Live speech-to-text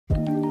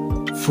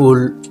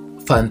Full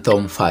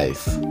Fathom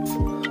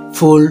 5.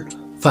 Full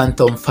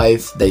Fathom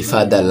 5, thy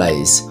father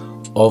lies.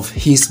 Of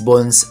his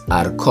bones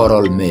are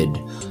coral made.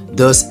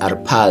 Those are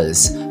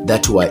pearls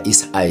that were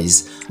his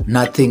eyes.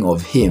 Nothing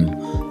of him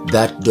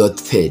that doth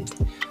fade,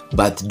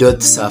 but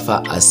doth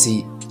suffer a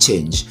sea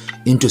change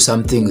into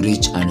something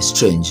rich and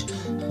strange.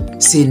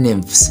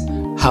 Sea-nymphs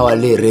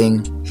hourly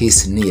ring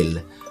his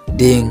knell.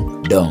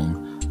 Ding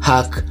dong,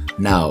 hark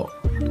now,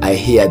 I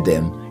hear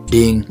them,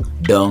 ding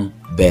dong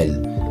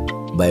bell,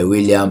 by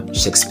William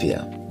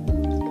Shakespeare.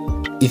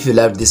 If you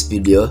loved this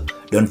video,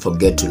 don't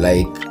forget to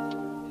like,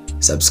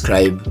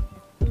 subscribe,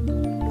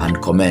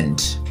 and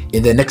comment.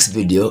 In the next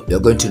video, we are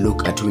going to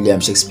look at William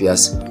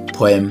Shakespeare's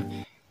poem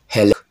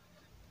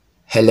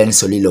Helen's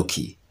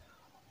Soliloquy.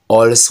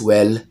 All's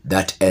well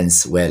that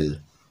ends well.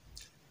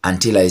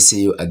 Until I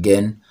see you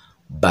again,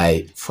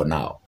 bye for now.